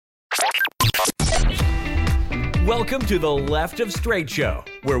Welcome to the Left of Str8 show,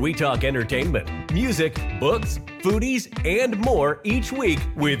 where we talk entertainment, music, books, foodies, and more each week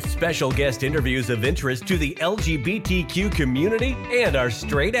with special guest interviews of interest to the LGBTQ community and our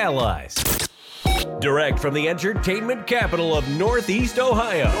straight allies. Direct from the entertainment capital of Northeast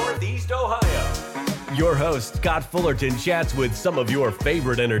Ohio. Your host, Scott Fullerton, chats with some of your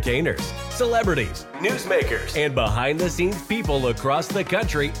favorite entertainers, celebrities, newsmakers, and behind-the-scenes people across the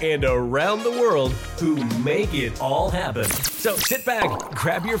country and around the world who make it all happen. So sit back,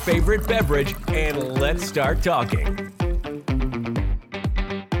 grab your favorite beverage, and let's start talking.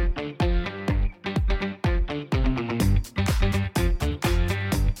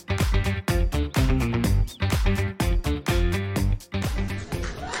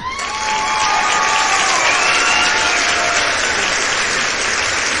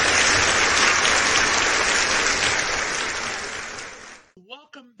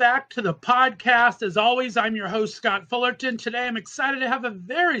 Back to the podcast. As always, I'm your host, Scott Fullerton. Today, I'm excited to have a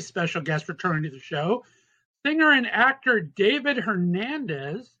very special guest returning to the show, singer and actor David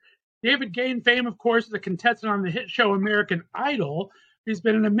Hernandez. David gained fame, of course, as a contestant on the hit show American Idol. He's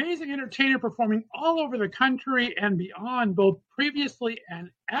been an amazing entertainer, performing all over the country and beyond, both previously and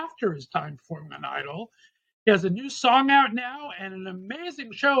after his time performing on Idol. He has a new song out now and an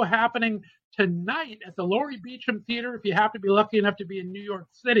amazing show happening tonight at the Laurie Beecham Theater, if you happen to be lucky enough to be in New York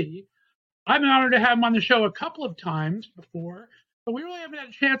City. I've been honored to have him on the show a couple of times before, but we really haven't had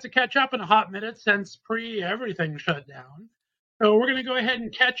a chance to catch up in a hot minute since everything shut down. So we're going to go ahead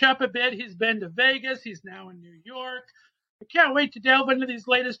and catch up a bit. He's been to Vegas. He's now in New York. I can't wait to delve into these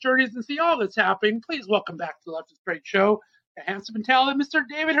latest journeys and see all that's happening. Please welcome back to the Left of Str8 show, the handsome and talented Mr.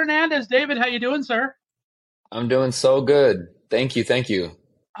 David Hernandez. David, how you doing, sir? I'm doing so good. Thank you.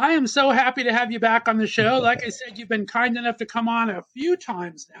 I am so happy to have you back on the show. Like I said, you've been kind enough to come on a few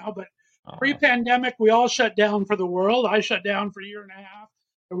times now, but pre-pandemic, we all shut down for the world. I shut down for a year and a half.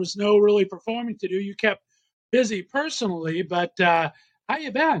 There was no really performing to do. You kept busy personally, but how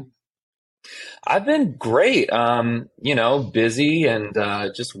you been? I've been great. Busy and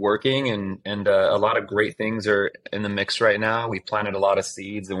just working and a lot of great things are in the mix right now. We planted a lot of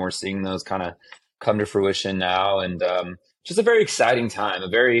seeds and we're seeing those kind of come to fruition now. And just a very exciting time, a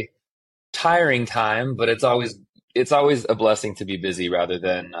very tiring time, but it's always a blessing to be busy rather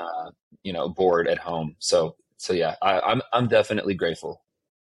than bored at home. So yeah, I'm definitely grateful.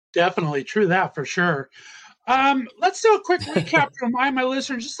 Definitely true that for sure. Let's do a quick recap to remind my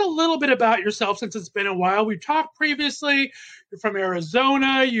listeners just a little bit about yourself since it's been a while. We've talked previously. You're from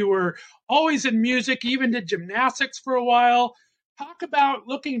Arizona. You were always in music, even did gymnastics for a while. Talk about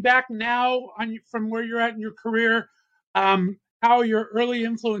looking back now from where you're at in your career. How your early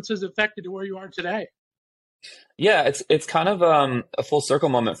influences affected to where you are today. Yeah, it's kind of a full circle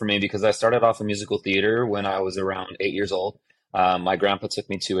moment for me because I started off in musical theater when I was around 8 years old. My grandpa took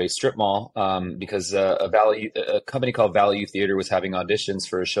me to a strip mall because a company called Value Theater was having auditions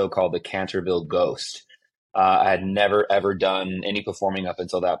for a show called The Canterville Ghost. I had never, ever done any performing up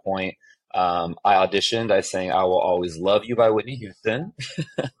until that point. I auditioned. I sang I Will Always Love You by Whitney Houston.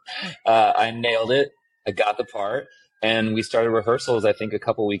 I nailed it. I got the part. And we started rehearsals, I think, a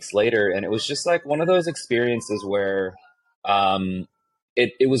couple weeks later. And it was just like one of those experiences where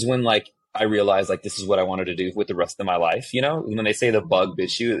it was when like I realized like this is what I wanted to do with the rest of my life. You know, when they say the bug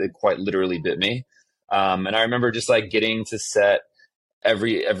bit you, it quite literally bit me. And I remember just like getting to set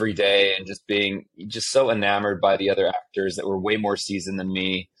every day and just being just so enamored by the other actors that were way more seasoned than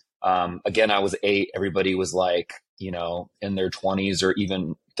me. Again, I was 8. Everybody was like, in their 20s or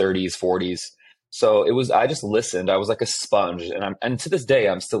even 30s, 40s. So I just listened. I was like a sponge, and to this day,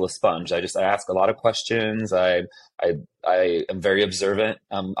 I'm still a sponge. I ask a lot of questions. I am very observant.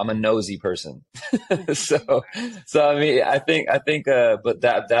 I'm a nosy person. so I mean, I think, but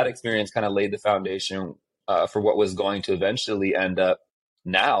that experience kind of laid the foundation for what was going to eventually end up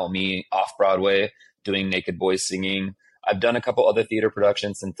now me off Broadway doing Naked Boys Singing. I've done a couple other theater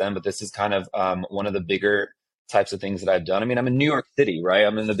productions since then, but this is kind of one of the bigger types of things that I've done. I mean, I'm in New York City, right?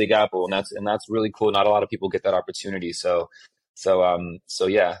 I'm in the Big Apple, and that's really cool. Not a lot of people get that opportunity. So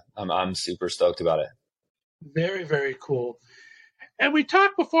yeah, I'm super stoked about it. Very, very cool. And we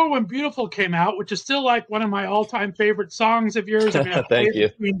talked before when Beautiful came out, which is still like one of my all-time favorite songs of yours. I mean, I Thank you.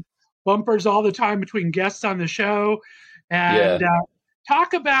 Between bumpers all the time between guests on the show. And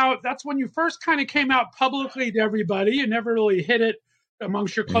talk about, that's when you first kind of came out publicly to everybody. You never really hit it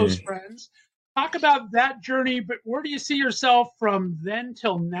amongst your close friends. Talk about that journey, but where do you see yourself from then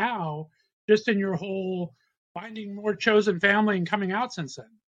till now, just in your whole finding more chosen family and coming out since then?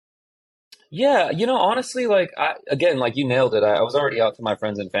 Yeah, honestly, like again, like you nailed it. I was already out to my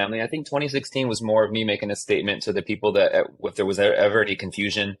friends and family. I think 2016 was more of me making a statement to the people that, if there was ever any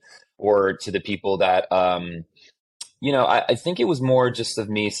confusion, or to the people that, I think it was more just of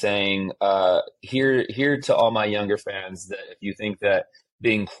me saying, here to all my younger fans, that if you think that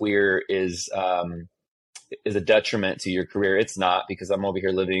being queer is a detriment to your career. It's not, because I'm over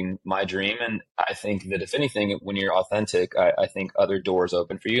here living my dream. And I think that if anything, when you're authentic, I think other doors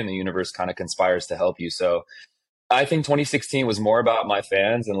open for you and the universe kind of conspires to help you. So I think 2016 was more about my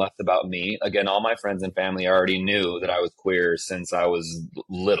fans and less about me. Again, all my friends and family already knew that I was queer since I was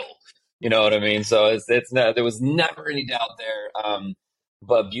little. You know what I mean? So it's not, there was never any doubt there.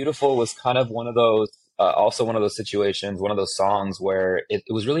 But Beautiful was kind of one of those, also one of those situations, one of those songs where it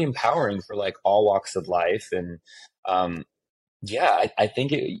was really empowering for like all walks of life. And um, yeah, I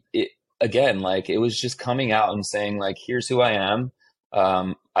think it again, like it was just coming out and saying like, here's who I am.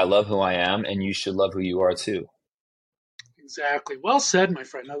 I love who I am, and you should love who you are too. Exactly. Well said, my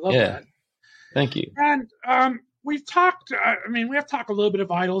friend. I love Yeah, that. thank you. And we've talked. I mean, we have talked a little bit of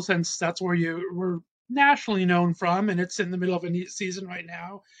Idol, since that's where you were nationally known from, and it's in the middle of a neat season right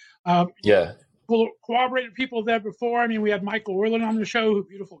now. You Yeah, cooperated people there before. I mean, we had Michael Orland on the show, who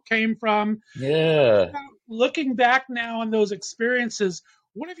Beautiful came from. yeah. Looking back now on those experiences,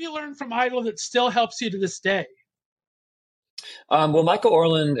 what have you learned from Idol that still helps you to this day? Well, Michael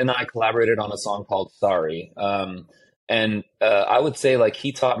Orland and I collaborated on a song called Sorry. And I would say like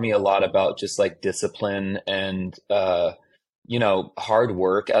he taught me a lot about just like discipline and, hard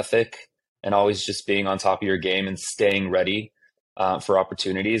work ethic, and always just being on top of your game and staying ready for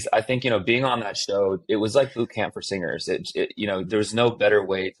opportunities. I think, being on that show, it was like boot camp for singers. There's no better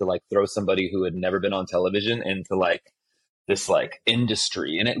way to like throw somebody who had never been on television into like this like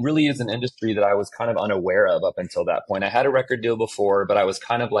industry. And it really is an industry that I was kind of unaware of up until that point. I had a record deal before, but I was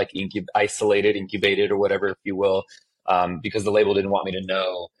kind of like isolated, incubated, or whatever, if you will, because the label didn't want me to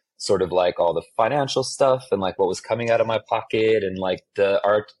know sort of like all the financial stuff and like what was coming out of my pocket, and like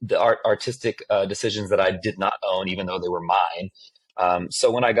artistic decisions that I did not own, even though they were mine.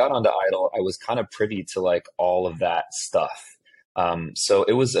 So when I got onto Idol, I was kind of privy to like all of that stuff. So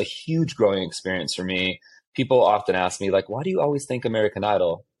it was a huge growing experience for me. People often ask me like, why do you always think American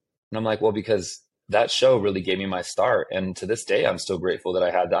Idol? And I'm like, well, because that show really gave me my start. And to this day, I'm still grateful that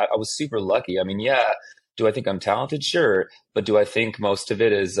I had that. I was super lucky. I mean, yeah, do I think I'm talented? Sure. But do I think most of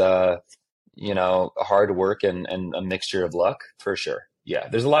it is, hard work and a mixture of luck? For sure. Yeah.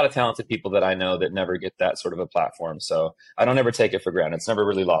 There's a lot of talented people that I know that never get that sort of a platform. So I don't ever take it for granted. It's never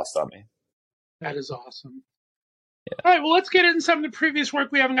really lost on me. That is awesome. Yeah. All right, well, let's get into some of the previous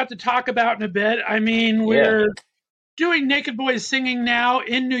work we haven't got to talk about in a bit. I mean, Yeah. we're doing Naked Boys Singing now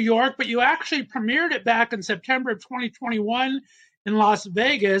in New York, but you actually premiered it back in September of 2021 in Las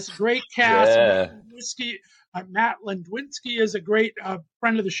Vegas. Great cast. Yeah. Matt Landwinski is a great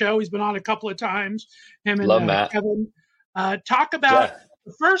friend of the show. He's been on a couple of times. Him and Love Matt. Kevin. Talk about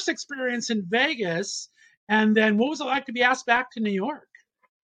the first experience in Vegas, and then what was it like to be asked back to New York?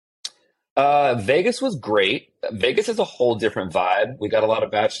 Vegas was great. Vegas is a whole different vibe. We got a lot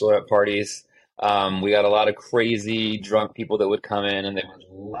of bachelorette parties. We got a lot of crazy drunk people that would come in and they would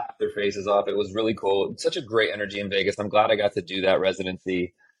laugh their faces off. It was really cool. Such a great energy in Vegas. I'm glad I got to do that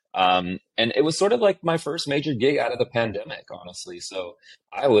residency. And it was sort of like my first major gig out of the pandemic, honestly. So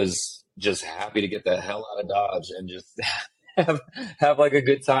I was just happy to get the hell out of Dodge and just have like a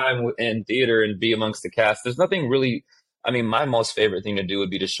good time in theater and be amongst the cast. There's nothing really, I mean, my most favorite thing to do would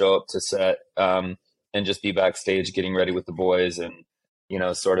be to show up to set, and just be backstage getting ready with the boys and,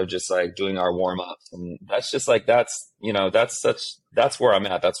 sort of just like doing our warm ups. And that's just like, that's where I'm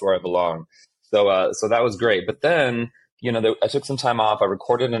at. That's where I belong. So that was great. But then, I took some time off. I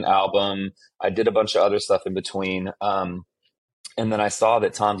recorded an album. I did a bunch of other stuff in between. And then I saw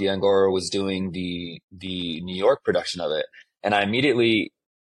that Tom D'Angora was doing the New York production of it. And I immediately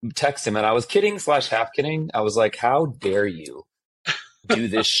texted him, and I was kidding / half kidding. I was like, how dare you do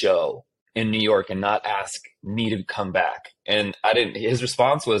this show in New York and not ask me to come back? And his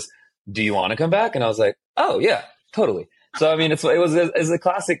response was, do you want to come back? And I was like, oh yeah, totally. So, I mean, it's a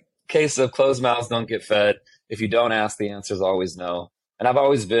classic case of closed mouths don't get fed. If you don't ask, the answer is always no. And I've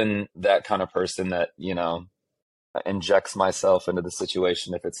always been that kind of person that, injects myself into the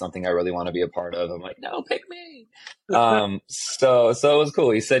situation. If it's something I really want to be a part of, I'm like, no, pick me. So it was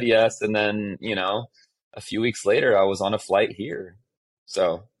cool. He said yes. And then, a few weeks later, I was on a flight here.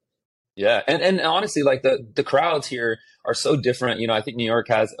 So yeah. And honestly, like the crowds here are so different. I think New York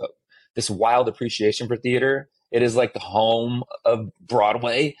has this wild appreciation for theater. It is like the home of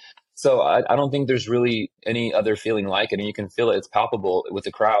Broadway. So I don't think there's really any other feeling like it. And you can feel it. It's palpable with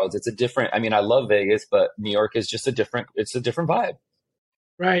the crowds. It's a different, I mean, I love Vegas, but New York is just it's a different vibe.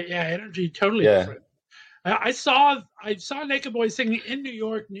 Right. Yeah. Energy totally Yeah. different. I saw Naked Boy singing in New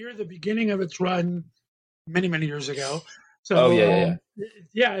York near the beginning of its run many years ago. So yeah,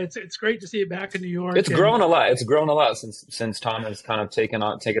 it's great to see it back in New York. It's grown a lot. It's grown a lot since Tom has kind of taken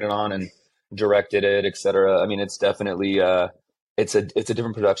it on and directed it, etc. I mean, it's definitely it's a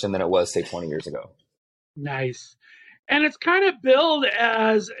different production than it was, say, 20 years ago. Nice. And it's kind of billed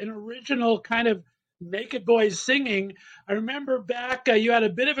as an original kind of Naked Boys singing. I remember back, you had a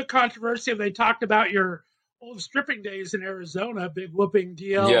bit of a controversy. They talked about your old stripping days in Arizona, big whooping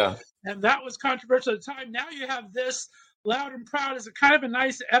deal. Yeah. And that was controversial at the time. Now you have this, Loud and Proud. Is it kind of a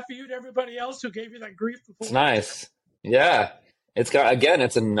nice FU to everybody else who gave you that grief before? It's nice. Yeah.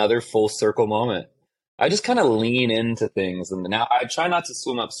 It's another full circle moment. I just kind of lean into things. And now I try not to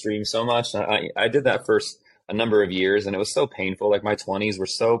swim upstream so much. I did that first a number of years, and it was so painful. Like, my 20s were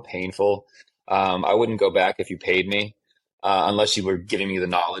so painful. I wouldn't go back if you paid me, unless you were giving me the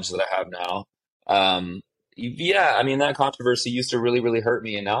knowledge that I have now. Yeah, I mean, that controversy used to really hurt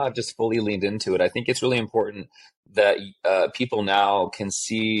me, and now I've just fully leaned into it. I think it's really important that people now can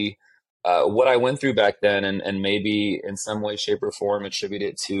see what I went through back then, and maybe in some way, shape, or form attribute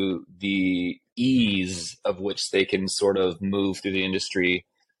it to the ease of which they can sort of move through the industry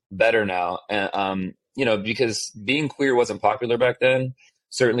better now. And because being queer wasn't popular back then,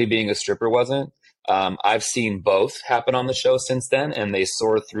 certainly being a stripper wasn't. I've seen both happen on the show since then, and they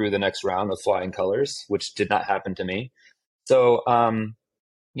soar through the next round with flying colors, which did not happen to me. So,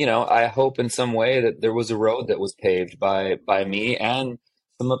 I hope in some way that there was a road that was paved by me and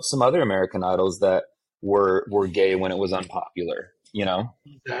some other American Idols that were gay when it was unpopular,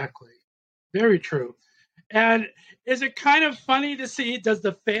 Exactly. Very true. And is it kind of funny to see, does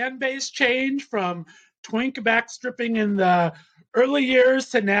the fan base change from twink backstripping in the early years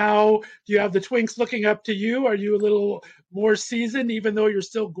to now? Do you have the twinks looking up to you? Are you a little more seasoned, even though you're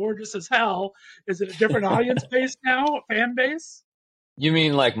still gorgeous as hell? Is it a different audience base now, fan base? You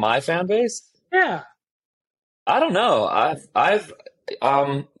mean like my fan base? Yeah. I don't know. I've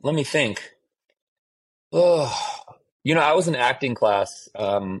let me think. Oh, I was in acting class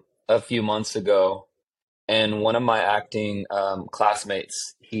a few months ago, and one of my acting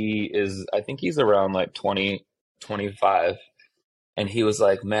classmates, I think he's around like 20, 25. And he was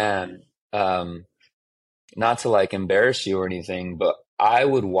like, man, not to like embarrass you or anything, but I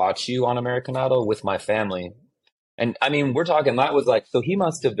would watch you on American Idol with my family. And I mean, we're talking, that was like, so he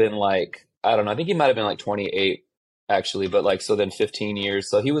must have been like, I don't know, I think he might have been like 28 actually, but like, so then 15 years.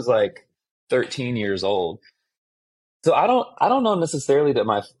 So he was like 13 years old. So I don't know necessarily that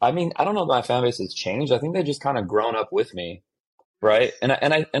I don't know if my fan base has changed. I think they've just kind of grown up with me. Right. And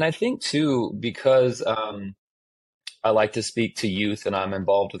I think too, because, I like to speak to youth, and I'm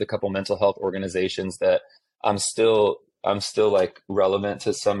involved with a couple mental health organizations, that I'm still like relevant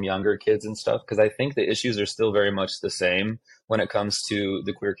to some younger kids and stuff, because I think the issues are still very much the same when it comes to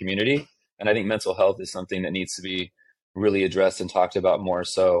the queer community. And I think mental health is something that needs to be really addressed and talked about more.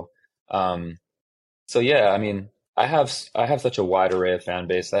 So, yeah, I mean, I have such a wide array of fan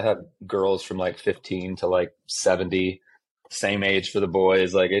base. I have girls from like 15 to like 70, same age for the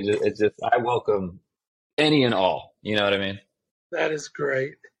boys. Like it just I welcome any and all. You know what I mean? That is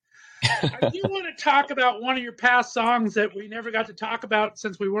great. I do want to talk about one of your past songs that we never got to talk about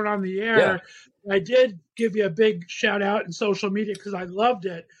since we weren't on the air. Yeah. I did give you a big shout out in social media because I loved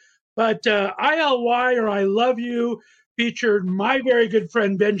it. But ILY, or I Love You, featured my very good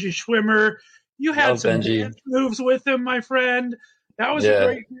friend Benji Schwimmer. You had some dance moves with him, my friend. That was a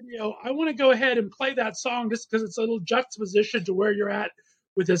great video. I want to go ahead and play that song just because it's a little juxtaposition to where you're at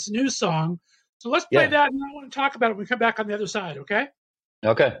with this new song. So let's play that, and I want to talk about it when we come back on the other side, okay?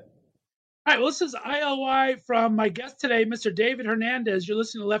 Okay. All right, well, this is ILY from my guest today, Mr. David Hernandez. You're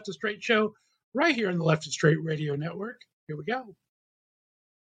listening to Left of Str8 Show right here on the Left of Str8 Radio Network. Here we go.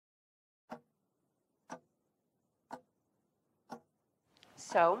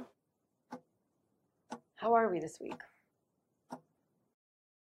 So, how are we this week?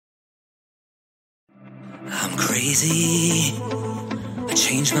 I'm crazy. I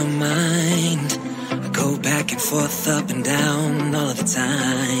change my mind. I go back and forth, up and down all of the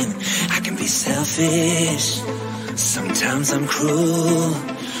time. I can be selfish. Sometimes I'm cruel.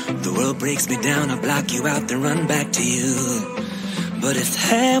 The world breaks me down. I block you out, then run back to you. But if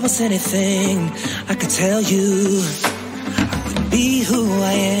there was anything I could tell you, I wouldn't be who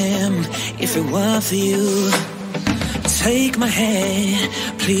I am if it weren't for you. Take my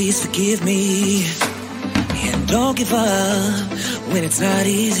hand, please forgive me. And don't give up when it's not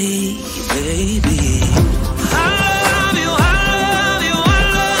easy, baby.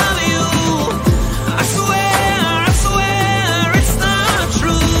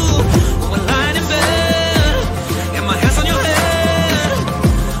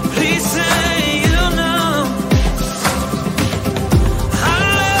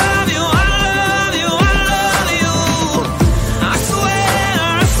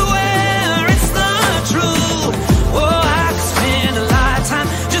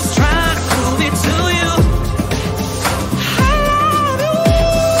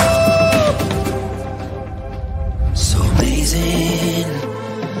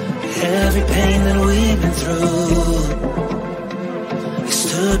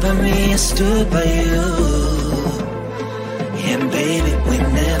 Stood by you, and baby, we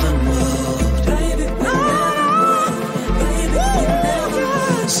never moved.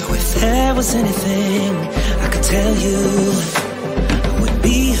 So if there was anything I could tell you, I would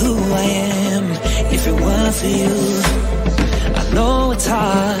be who I am if it weren't for you. I know it's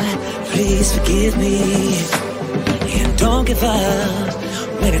hard, please forgive me, and don't give up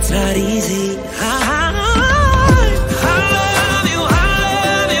when it's not easy.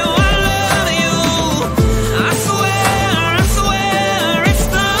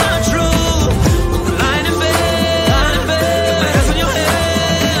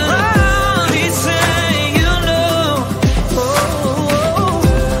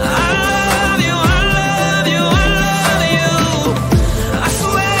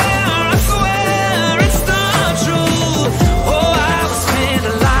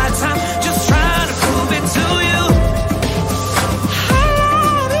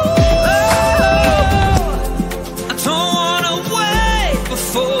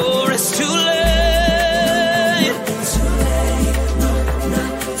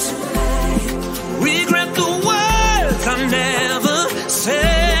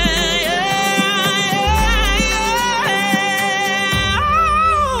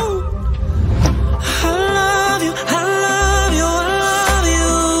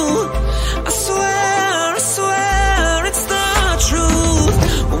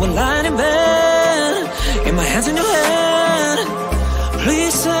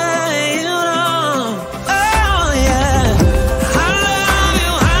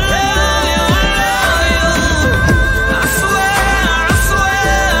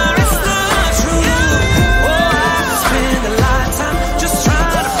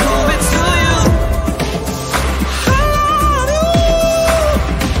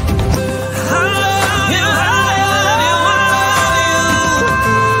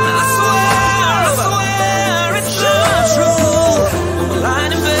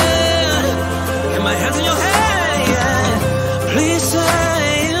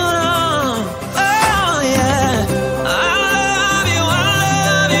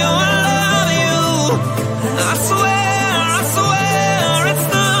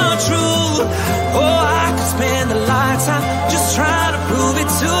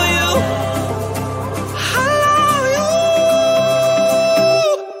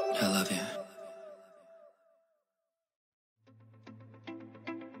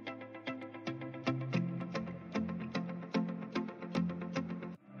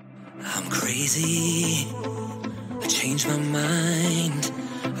 I'm crazy, I change my mind,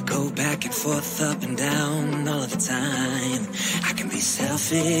 I go back and forth, up and down all of the time. I can be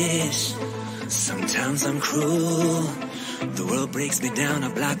selfish, sometimes I'm cruel. The world breaks me down,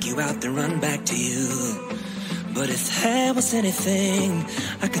 I block you out, then run back to you. But if there was anything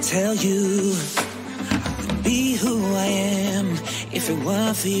I could tell you, I wouldn't be who I am if it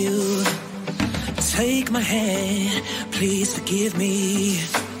weren't for you. Take my hand, please forgive me,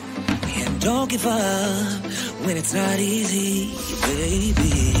 and don't give up when it's not easy,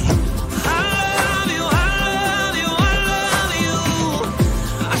 baby.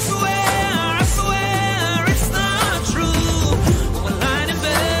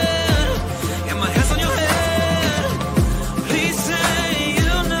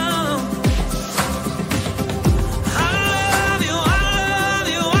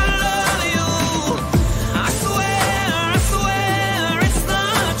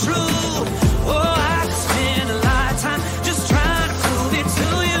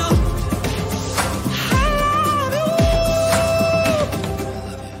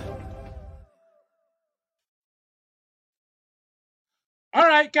 All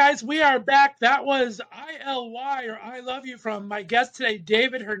right, guys, we are back. That was ILY, or I Love You, from my guest today,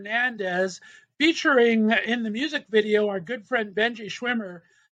 David Hernandez, featuring in the music video our good friend Benji Schwimmer.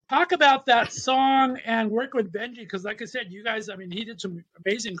 Talk about that song and work with Benji, because like I said, you guys, I mean, he did some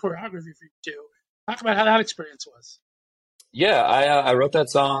amazing choreography for you too. Talk about how that experience was. Yeah, I wrote that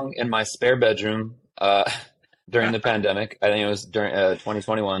song in my spare bedroom during the pandemic. I think it was during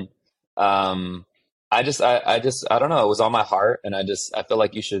 2021. Um, I don't know. It was on my heart, and I feel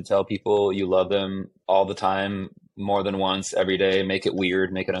like you should tell people you love them all the time, more than once, every day. Make it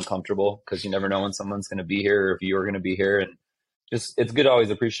weird, make it uncomfortable, because you never know when someone's going to be here or if you're going to be here, and just it's good to always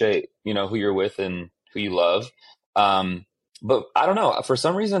appreciate, who you're with and who you love. Um, but I don't know. For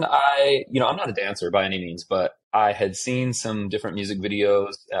some reason, I'm not a dancer by any means, but I had seen some different music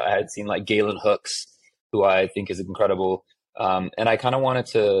videos. I had seen like Galen Hooks, who I think is incredible. And I kind of wanted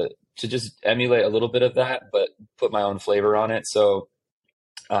to just emulate a little bit of that, but put my own flavor on it. So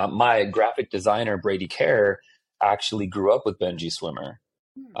my graphic designer, Brady Kerr, actually grew up with Benji Swimmer.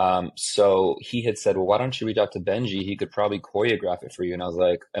 So he had said, well, why don't you reach out to Benji? He could probably choreograph it for you. And I was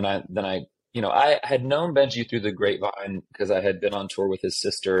like, I had known Benji through the grapevine because I had been on tour with his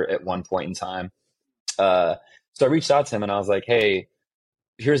sister at one point in time. So I reached out to him and I was like, hey,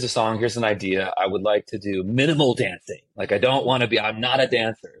 here's a song, here's an idea. I would like to do minimal dancing. Like, I'm not a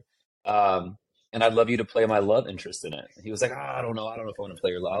dancer. And I'd love you to play my love interest in it. And he was like, I don't know if I want to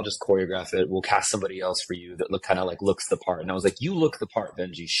play your love. I'll just choreograph it. We'll cast somebody else for you that looks the part. And I was like, you look the part,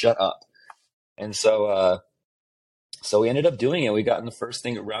 Benji, shut up. And so we ended up doing it. We got in the first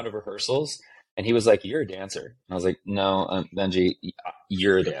round of rehearsals and he was like, you're a dancer. And I was like, no, Benji,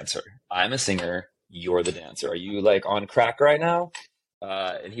 you're a dancer. I'm a singer. You're the dancer. Are you like on crack right now?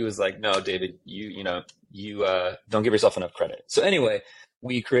 And he was like, no, David, you don't give yourself enough credit. So anyway,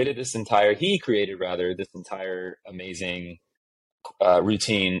 he created this entire amazing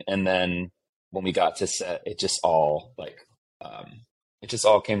routine. And then when we got to set, it just all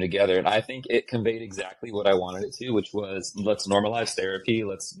came together. And I think it conveyed exactly what I wanted it to, which was, let's normalize therapy.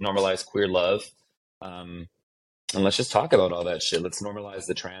 Let's normalize queer love. And let's just talk about all that shit. Let's normalize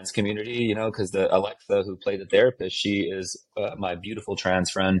the trans community, because the Alexa who played the therapist, she is my beautiful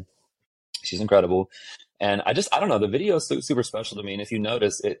trans friend. She's incredible. And I don't know, the video is super special to me. And if you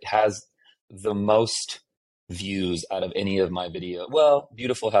notice, it has the most views out of any of my video. Well,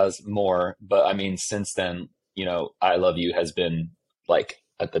 Beautiful has more, but I mean, since then, I Love You has been like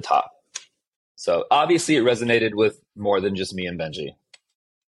at the top. So obviously it resonated with more than just me and Benji.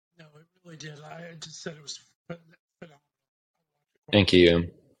 No, it really did. I just said it was phenomenal. Thank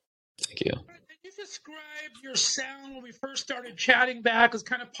you. Thank you. Can you describe your sound when we first started chatting back as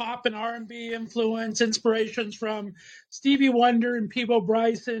kind of pop and R&B influence, inspirations from Stevie Wonder and Peebo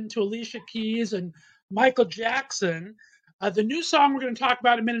Bryson to Alicia Keys and Michael Jackson? The new song we're going to talk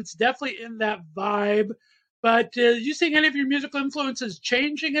about in a minute is definitely in that vibe. But you seeing any of your musical influences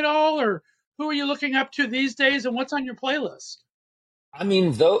changing at all? Or who are you looking up to these days and what's on your playlist? I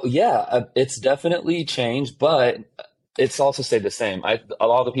mean, it's definitely changed, but it's also stayed the same. A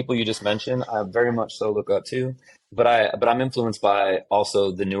lot of the people you just mentioned, I very much so look up to, but I'm influenced by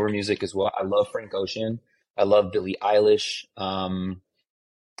also the newer music as well. I love Frank Ocean. I love Billie Eilish.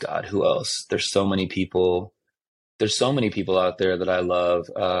 God, who else? There's so many people. There's so many people out there that I love.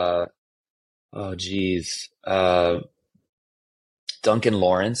 Oh, geez. Duncan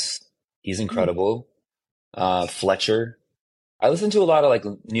Lawrence. He's incredible. Fletcher. I listen to a lot of like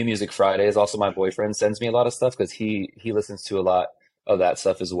New Music Fridays. Also, my boyfriend sends me a lot of stuff because he listens to a lot of that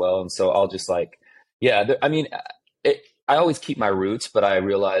stuff as well. And so I'll just like, I always keep my roots, but I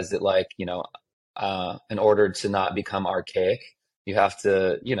realize that in order to not become archaic, you have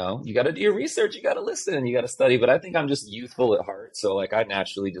to, you got to do your research, you got to listen, you got to study. But I think I'm just youthful at heart. So like I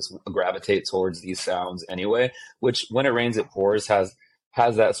naturally just gravitate towards these sounds anyway, which When It Rains, It Pours has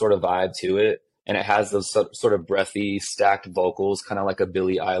that sort of vibe to it. And it has those sort of breathy, stacked vocals, kind of like a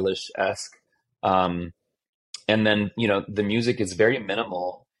Billie Eilish-esque. And then, the music is very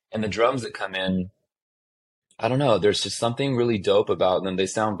minimal. And the drums that come in, I don't know, there's just something really dope about them. They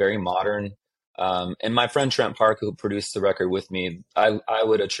sound very modern. And my friend Trent Park, who produced the record with me, I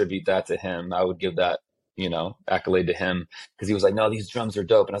would attribute that to him. I would give that, accolade to him because he was like, no, these drums are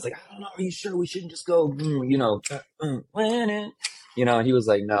dope. And I was like, I don't know, are you sure we shouldn't just go, when it, and he was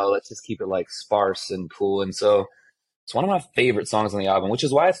like, no, let's just keep it like sparse and cool. And so it's one of my favorite songs on the album, which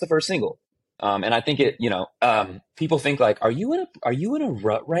is why it's the first single. And I think it, people think like, are you in a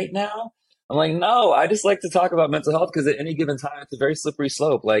rut right now? I'm like, no, I just like to talk about mental health because at any given time, it's a very slippery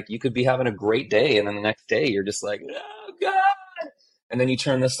slope. Like you could be having a great day and then the next day you're just like, oh God. And then you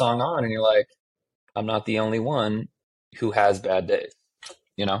turn this song on and you're like, I'm not the only one who has bad days,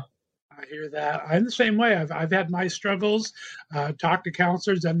 I hear that. I'm the same way. I've had my struggles, talked to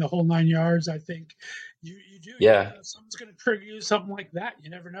counselors and the whole 9 yards. I think you do. Yeah. Someone's going to trigger you, something like that.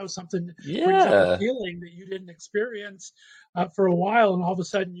 You never know. Something brings Yeah. up a feeling that you didn't experience for a while. And all of a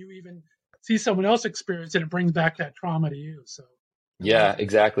sudden you even see someone else experience it, it brings back that trauma to you. So I love Yeah, that.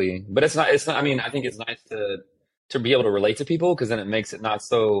 exactly. But it's not, I mean, I think it's nice to be able to relate to people because then it makes it not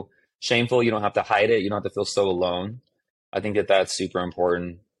so shameful. You don't have to hide it. You don't have to feel so alone. I think that that's super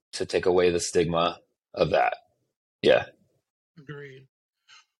important to take away the stigma of that. Yeah. Agreed.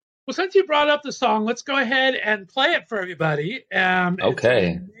 Well, since you brought up the song, let's go ahead and play it for everybody. It's an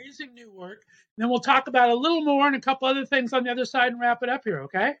Okay. amazing new work. And then we'll talk about a little more and a couple other things on the other side and wrap it up here,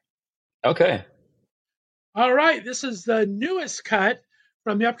 okay? Okay. All right. This is the newest cut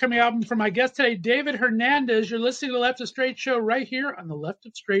from the upcoming album from my guest today, David Hernandez. You're listening to the Left of Str8 show right here on the Left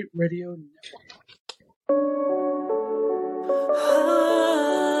of Str8 Radio Network.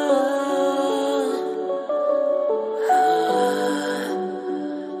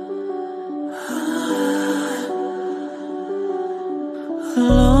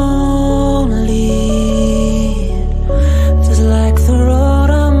 Lonely, just like the road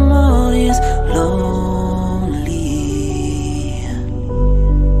I'm on is lonely.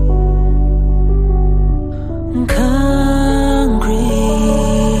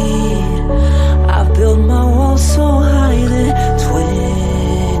 Concrete, I've built my walls so high that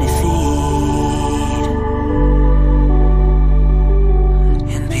 20 feet.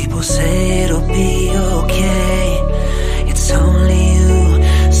 And people say it'll be okay. It's only you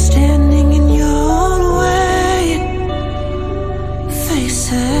standing in your own way. They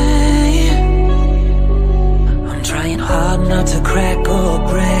say I'm trying hard not to crack or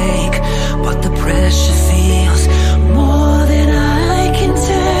break, but the pressure feels more than I can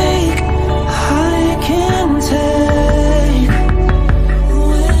take. I can take.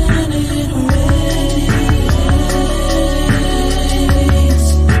 When it rains,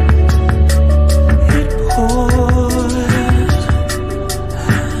 it pours.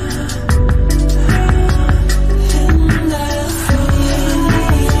 And I feel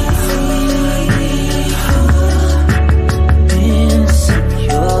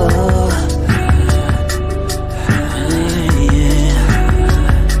insecure.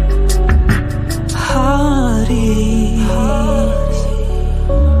 Heartaches,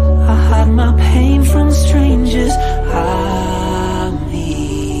 I hide my pain from strangers I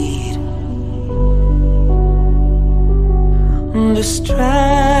meet.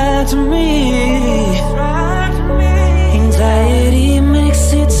 Distract me. Anxiety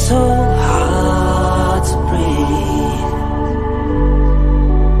makes it so hard to breathe.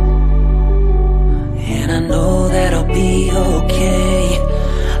 And I know that I'll be okay.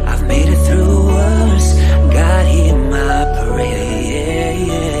 I've made it through worse. God, hear my prayers.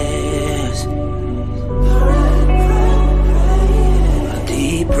 A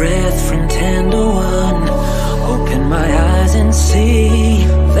deep breath from 10 to 1. Open my eyes and see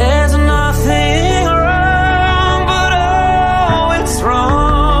there's nothing wrong, but oh, it's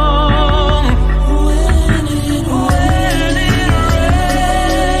wrong. When it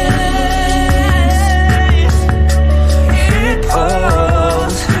rains, it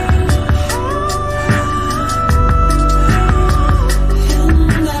pours.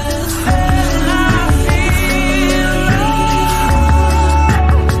 And I feel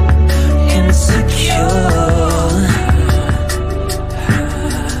insecure.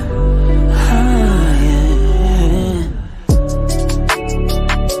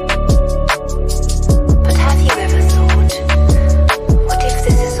 But have you ever thought, what if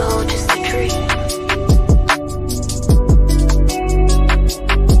this is all just a dream?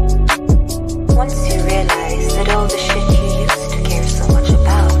 Once you realize that all the shit you used to care so much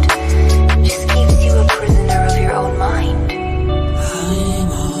about just keeps you a prisoner of your own mind. I'm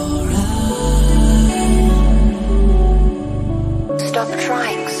alright. Stop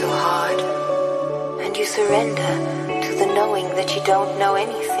trying so hard, and you surrender to the knowing that you don't know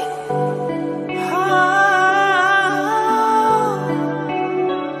anything.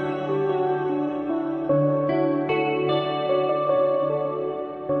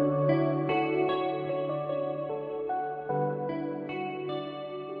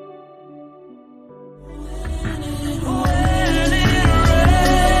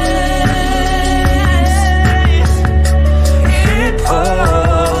 It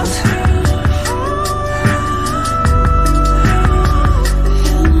pours.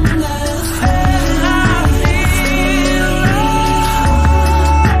 And I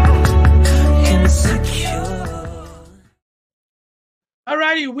feel insecure.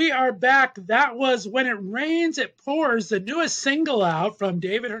 Alrighty, we are back. That was When It Rains, It Pours, the newest single out from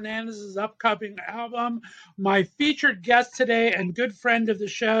David Hernandez's upcoming album. My featured guest today and good friend of the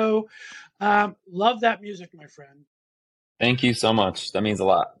show. Love that music, my friend. Thank you so much. That means a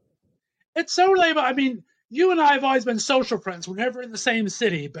lot. It's so relatable. I mean, you and I have always been social friends. We're never in the same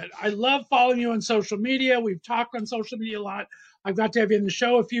city, but I love following you on social media. We've talked on social media a lot. I've got to have you in the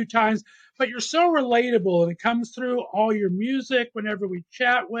show a few times, but you're so relatable and it comes through all your music whenever we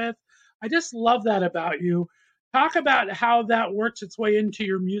chat with. I just love that about you. Talk about how that works its way into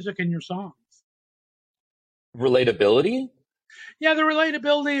your music and your songs. Relatability? Yeah, the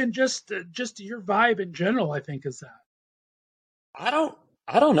relatability and just your vibe in general, I think, is that. I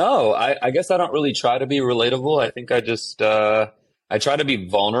don't know. I guess I don't really try to be relatable. I think I just I try to be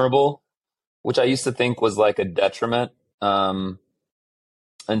vulnerable, which I used to think was like a detriment,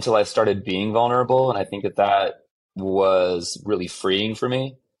 until I started being vulnerable, and I think that was really freeing for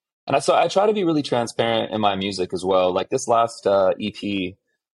me. And so I try to be really transparent in my music as well. Like this last EP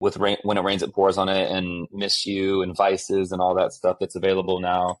with When It Rains, It Pours on it, and Miss You and Vices and all that stuff that's available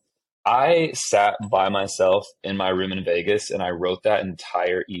now. I sat by myself in my room in Vegas and I wrote that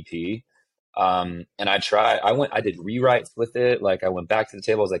entire EP. And I did rewrites with it. Like I went back to the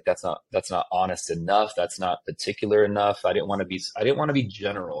table. I was like, that's not honest enough. That's not particular enough. I didn't want to be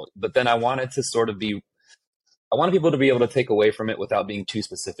general, but then I wanted to sort of I wanted people to be able to take away from it without being too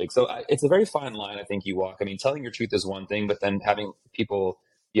specific. So it's a very fine line, I think, you walk. I mean, telling your truth is one thing, but then having people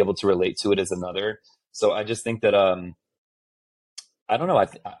be able to relate to it is another. So I just think that, I don't know.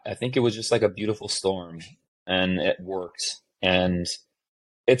 I think it was just like a beautiful storm and it worked. And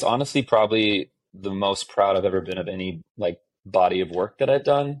it's honestly probably the most proud I've ever been of any like body of work that I've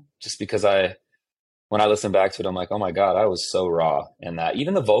done, just because when I listen back to it, I'm like, oh my God, I was so raw in that.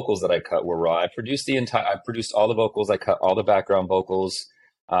 Even the vocals that I cut were raw. I produced all the vocals. I cut all the background vocals.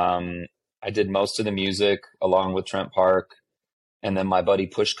 I did most of the music along with Trent Park, and then my buddy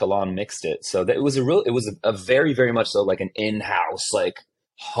Push Kalan mixed it. So that it was a very, very much so like an in-house, like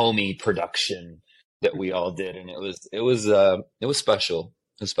homey production that we all did. And it was special.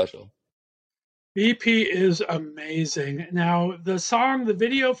 It was special. BP is amazing. Now, the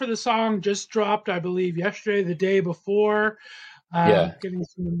video for the song just dropped, I believe, yesterday, the day before. Getting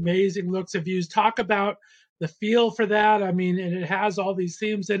some amazing looks of views. Talk about the feel for that. I mean, and it has all these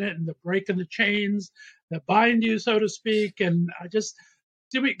themes in it and the breaking the chains that bind you, so to speak. And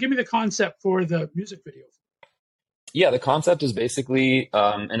give me the concept for the music video. Yeah, the concept is basically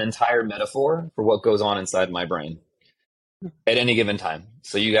an entire metaphor for what goes on inside my brain at any given time.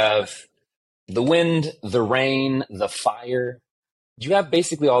 So you have the wind, the rain, the fire. You have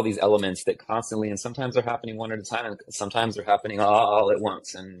basically all these elements that constantly, and sometimes they're happening one at a time, and sometimes they're happening all at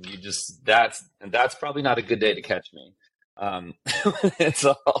once. And that's probably not a good day to catch me.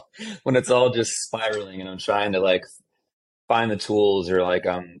 When it's all just spiraling, and I'm trying to like find the tools, or like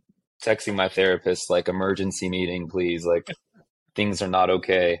I'm texting my therapist like emergency meeting, please, like things are not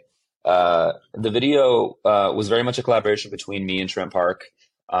okay. The video was very much a collaboration between me and Trent Park.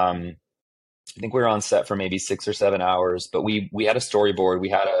 I think we were on set for maybe 6 or 7 hours, but we had a storyboard.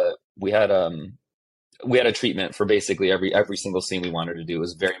 We had a treatment for basically every single scene we wanted to do. It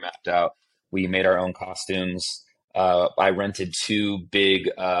was very mapped out. We made our own costumes. I rented 2 big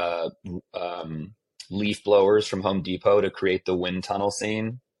leaf blowers from Home Depot to create the wind tunnel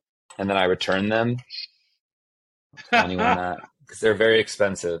scene, and then I returned them. Anyone that, because they're very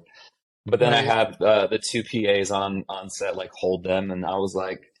expensive. But then I had the 2 PAs on set like hold them, and I was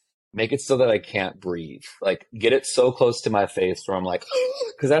like, make it so that I can't breathe. Like get it so close to my face where I'm like,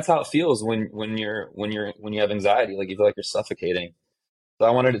 because that's how it feels when you have anxiety. Like you feel like you're suffocating. So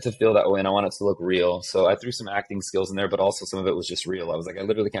I wanted it to feel that way, and I wanted it to look real. So I threw some acting skills in there, but also some of it was just real. I was like, I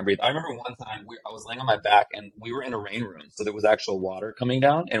literally can't breathe. I remember one time I was laying on my back, and we were in a rain room, so there was actual water coming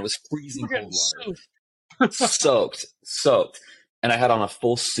down, and it was freezing cold water, soaked, and I had on a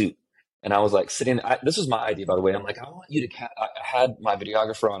full suit. And I was like sitting, this was my idea, by the way. I'm like, I want you to, I had my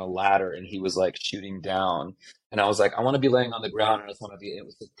videographer on a ladder and he was like shooting down. And I was like, I want to be laying on the ground. And I just want to be, it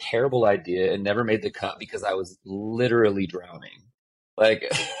was a terrible idea. It never made the cut because I was literally drowning.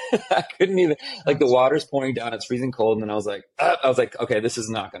 Like I couldn't even, like the water's pouring down. It's freezing cold. And then I was like, okay, this is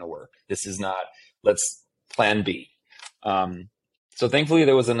not going to work. This is not, let's plan B. So thankfully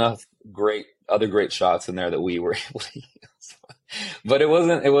there was enough other great shots in there that we were able to use. But it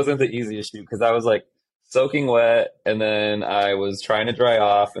wasn't the easiest shoot because I was like soaking wet, and then I was trying to dry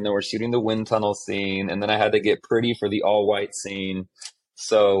off, and then we're shooting the wind tunnel scene, and then I had to get pretty for the all white scene.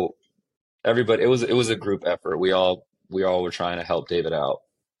 So everybody, it was a group effort. We all were trying to help David out.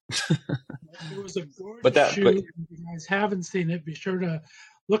 It was a gorgeous shoot. If you guys haven't seen it, be sure to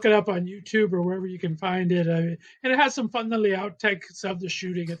look it up on YouTube or wherever you can find it. And it has some fun little outtakes of the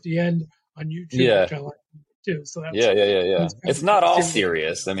shooting at the end on YouTube, which I like too. So that's, yeah. It's not all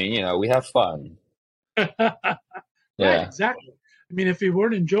serious. I mean, we have fun. Right, exactly. I mean, if you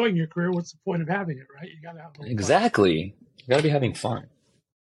weren't enjoying your career, what's the point of having it, right? You got to have a little fun. Exactly. You got to be having fun.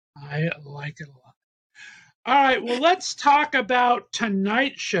 I like it a lot. All right, well, let's talk about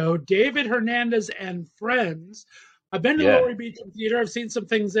tonight's show, David Hernandez and Friends. I've been to the Yeah. Laurie Beecham Theater. I've seen some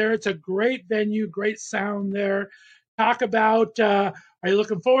things there. It's a great venue, great sound there. Talk about, are you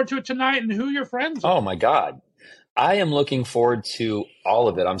looking forward to it tonight, and who your friends are? Oh my God. I am looking forward to all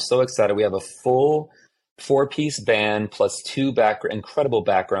of it. I'm so excited. We have a full 4-piece band plus 2 incredible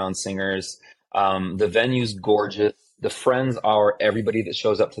background singers. The venue's gorgeous. The friends are everybody that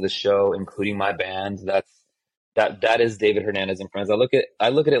shows up to the show, including my band. That is David Hernandez and Friends. I look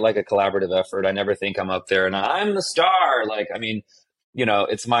at it like a collaborative effort. I never think I'm up there and I'm the star. Like, I mean,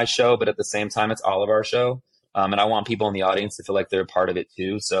 it's my show, but at the same time, it's all of our show. And I want people in the audience to feel like they're a part of it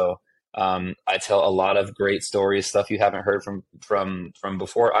too. So I tell a lot of great stories, stuff you haven't heard from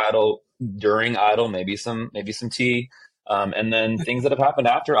before Idol, during Idol, maybe some tea, and then things that have happened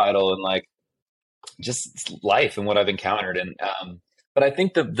after Idol, and like just life and what I've encountered. And but I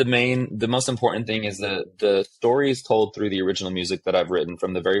think the most important thing is the stories told through the original music that I've written,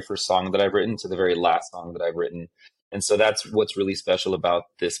 from the very first song that I've written to the very last song that I've written. And so that's what's really special about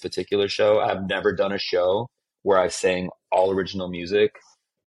this particular show. I've never done a show where I sang all original music.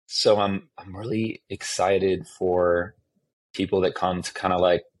 So I'm really excited for people that come to kind of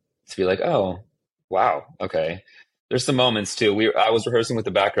like to be like, oh, wow, okay. There's some moments too. I was rehearsing with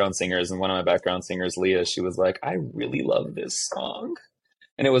the background singers, and one of my background singers, Leah, she was like, I really love this song.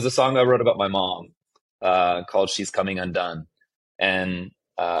 And it was a song I wrote about my mom called She's Coming Undone. And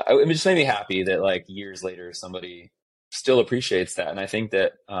it just made me happy that like years later, somebody still appreciates that. And I think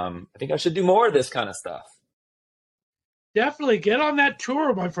that I should do more of this kind of stuff. Definitely get on that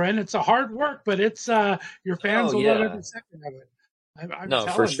tour, my friend. It's a hard work, but it's your fans will love every second of it. No,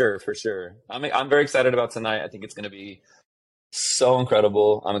 for sure. I'm very excited about tonight. I think it's going to be so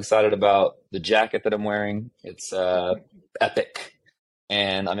incredible. I'm excited about the jacket that I'm wearing. It's epic.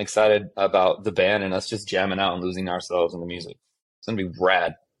 And I'm excited about the band and us just jamming out and losing ourselves in the music. It's going to be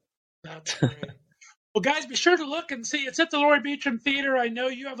rad. That's great. Well, guys, be sure to look and see. It's at the Laurie Beecham Theater. I know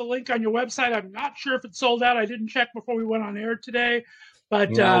you have a link on your website. I'm not sure if it's sold out. I didn't check before we went on air today.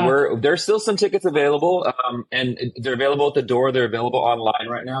 But there's still some tickets available, and they're available at the door. They're available online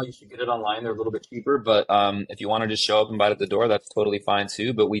right now. You should get it online. They're a little bit cheaper, but if you want to just show up and buy it at the door, that's totally fine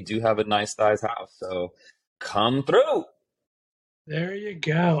too. But we do have a nice size house, so come through. There you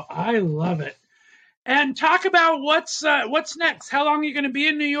go. I love it. And talk about what's next. How long are you going to be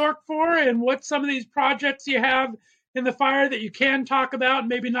in New York for, and what's some of these projects you have in the fire that you can talk about and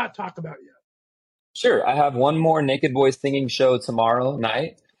maybe not talk about yet? Sure. I have one more Naked Boys singing show tomorrow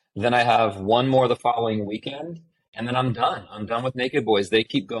night. Then I have one more the following weekend, and then I'm done. I'm done with Naked Boys. They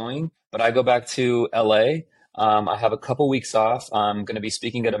keep going, but I go back to LA. I have a couple weeks off. I'm going to be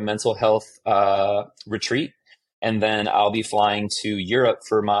speaking at a mental health retreat, and then I'll be flying to Europe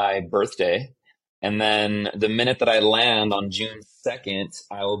for my birthday. And then the minute that I land on June 2nd,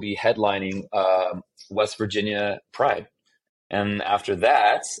 I will be headlining West Virginia Pride. And after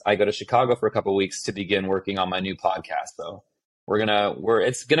that, I go to Chicago for a couple of weeks to begin working on my new podcast. So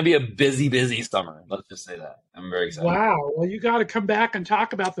it's gonna be a busy summer. Let's just say that. I'm very excited. Wow. Well, you got to come back and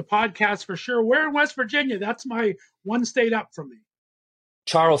talk about the podcast for sure. Where in West Virginia? That's my one state up from me.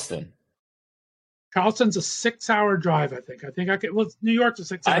 Charleston. Charleston's a 6-hour drive, I think. Well, New York's a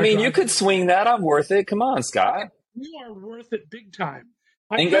 6-hour drive. I mean, you could swing that. I'm worth it. Come on, Scott. You are worth it big time.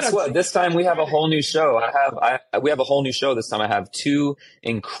 And guess what? This time we have a whole new show. We have a whole new show this time. I have 2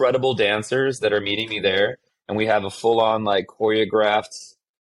 incredible dancers that are meeting me there, and we have a full-on like choreographed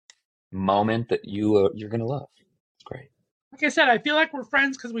moment that you're gonna love. It's great. Like I said, I feel like we're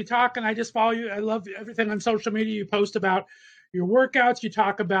friends because we talk, and I just follow you. I love everything on social media you post about your workouts. You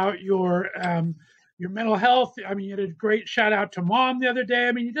talk about your mental health. I mean, you did a great shout out to Mom the other day.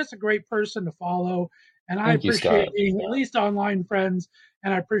 I mean, you're just a great person to follow, and I appreciate being at least online friends.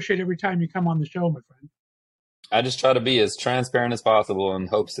 And I appreciate every time you come on the show, my friend. I just try to be as transparent as possible in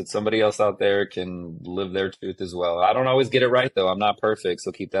hopes that somebody else out there can live their truth as well. I don't always get it right, though. I'm not perfect,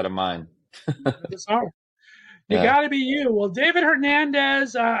 so keep that in mind. You got to be you. Well, David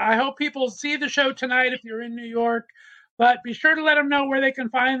Hernandez, I hope people see the show tonight if you're in New York. But be sure to let them know where they can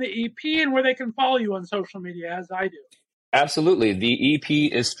find the EP and where they can follow you on social media, as I do. Absolutely. The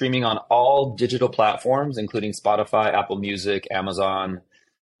EP is streaming on all digital platforms, including Spotify, Apple Music, Amazon,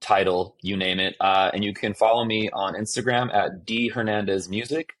 Tidal, you name it. And you can follow me on Instagram at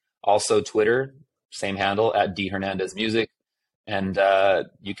DHernandezMusic. Also Twitter, same handle at DHernandezMusic. And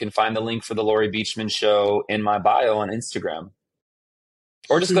you can find the link for the Laurie Beechman Show in my bio on Instagram.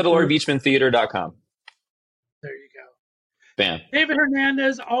 Or just go to LaurieBeechmanTheater.com. There you go. fan. David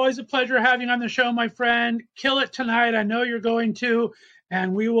Hernandez, always a pleasure having you on the show, my friend. Kill it tonight. I know you're going to,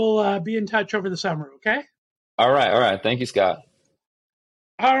 and we will be in touch over the summer, okay? All right. Thank you, Scott.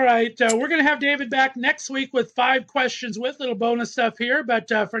 All right. We're going to have David back next week with 5 questions with little bonus stuff here. But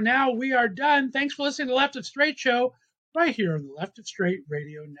for now, we are done. Thanks for listening to the Left of Str8 show right here on the Left of Str8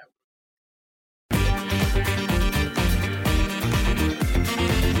 Radio Network.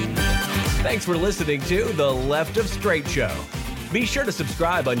 Thanks for listening to The Left of Str8 Show. Be sure to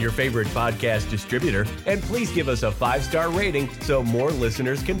subscribe on your favorite podcast distributor, and please give us a 5-star rating so more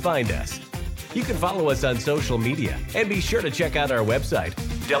listeners can find us. You can follow us on social media, and be sure to check out our website,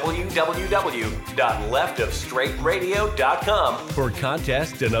 www.leftofstraightradio.com, for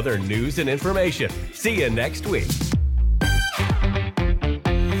contests and other news and information. See you next week.